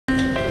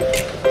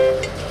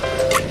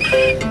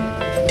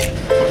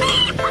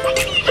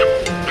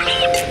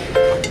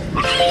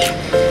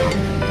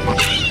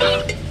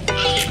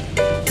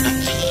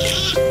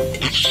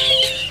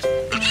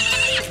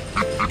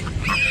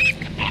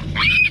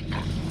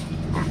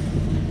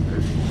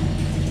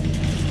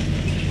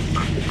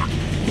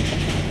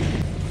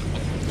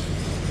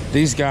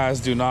These guys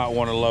do not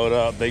want to load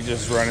up. They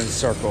just run in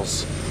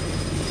circles.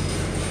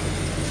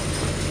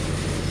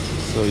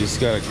 So you just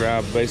got to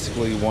grab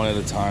basically one at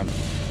a time.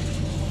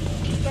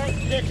 Start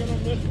kicking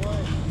them this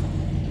way.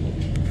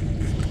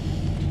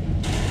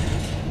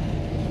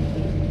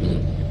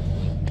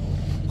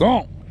 Go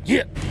on,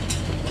 get.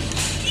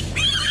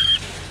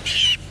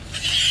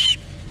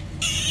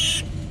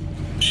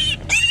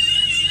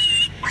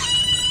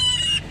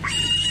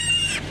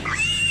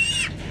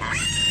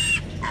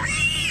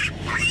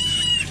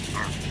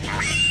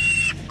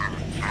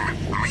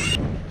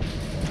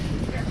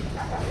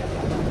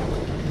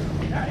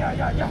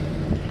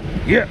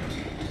 Yeah.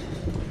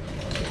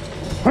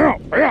 Yeah.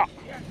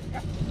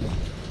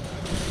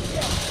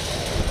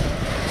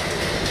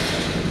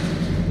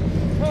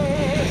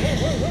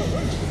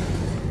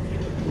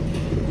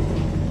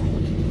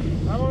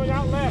 How long we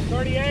got left?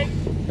 38?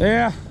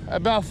 Yeah,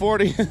 about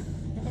 40.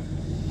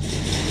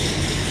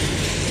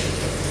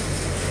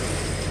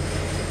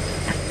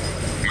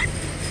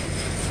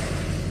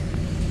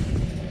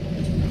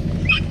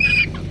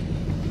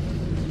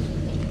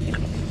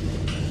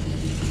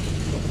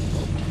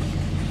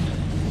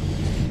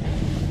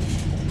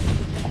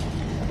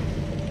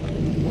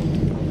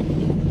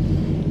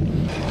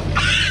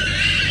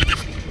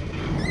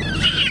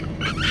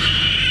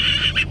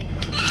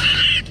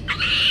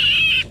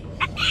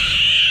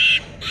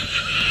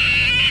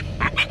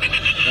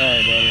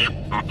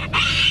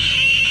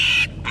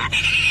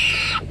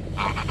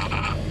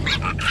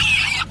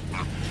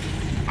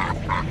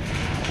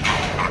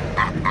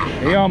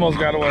 He almost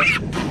got away.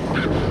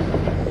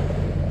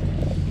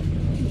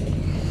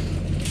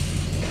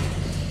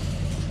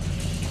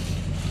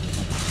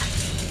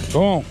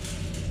 Go on.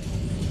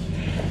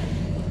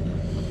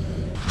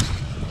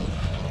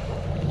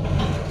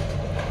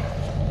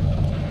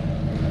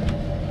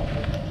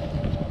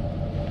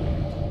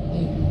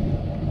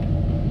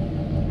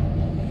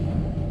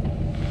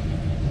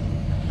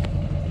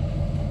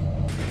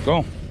 Go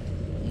on.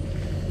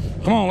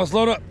 Come on, let's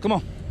load up. Come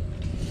on.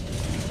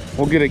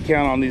 We'll get a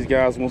count on these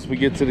guys once we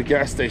get to the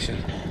gas station.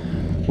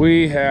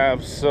 We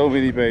have so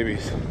many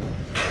babies.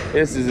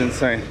 This is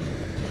insane.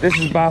 This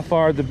is by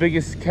far the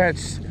biggest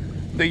catch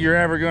that you're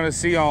ever going to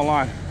see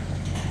online.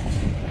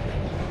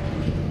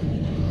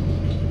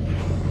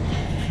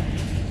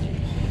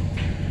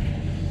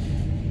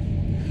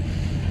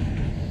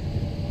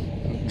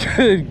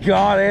 Good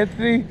God,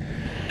 Anthony.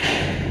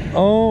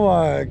 Oh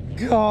my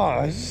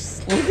gosh.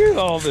 Look at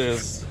all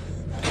this.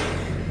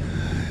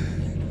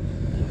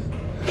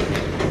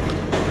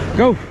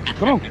 Go,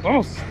 come on,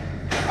 vamos.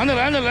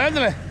 Ándale, ándale,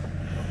 ándale.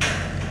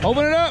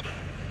 Open it up.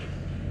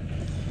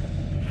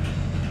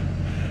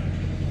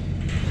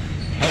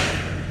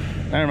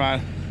 Oh, never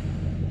mind.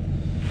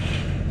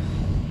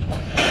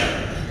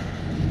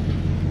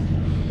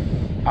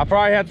 I'll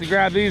probably have to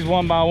grab these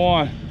one by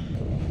one.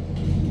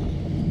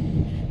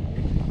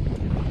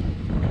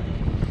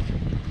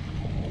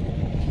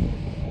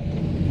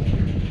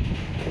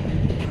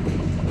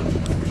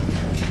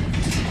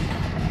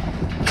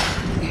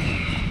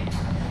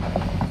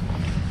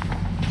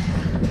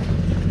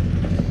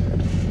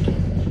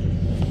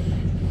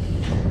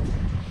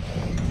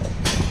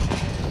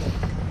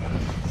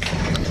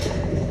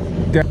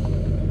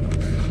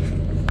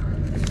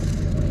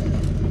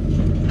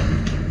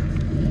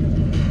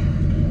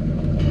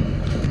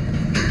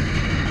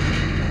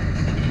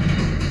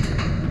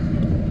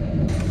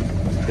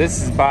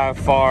 This is by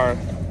far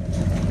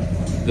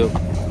the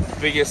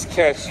biggest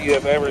catch you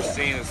have ever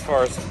seen as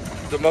far as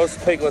the most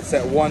piglets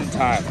at one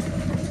time.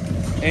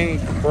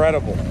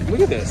 Incredible. Look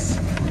at this.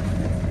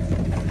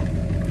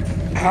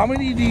 How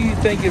many do you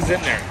think is in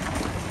there?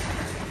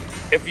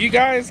 If you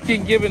guys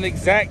can give an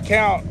exact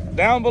count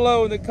down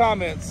below in the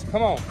comments,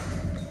 come on,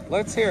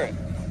 let's hear it.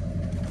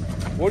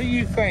 What do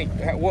you think?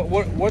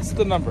 What's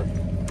the number?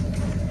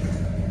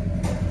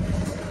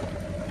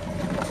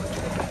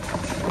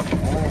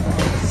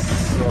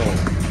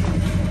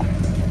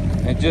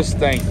 And just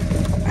think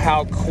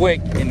how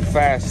quick and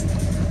fast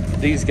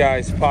these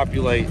guys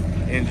populate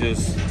and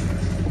just,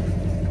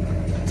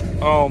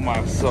 oh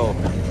my soul,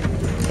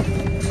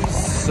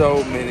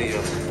 so many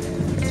of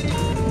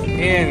them.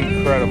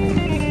 Incredible.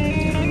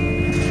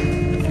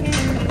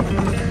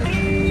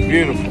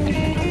 Beautiful.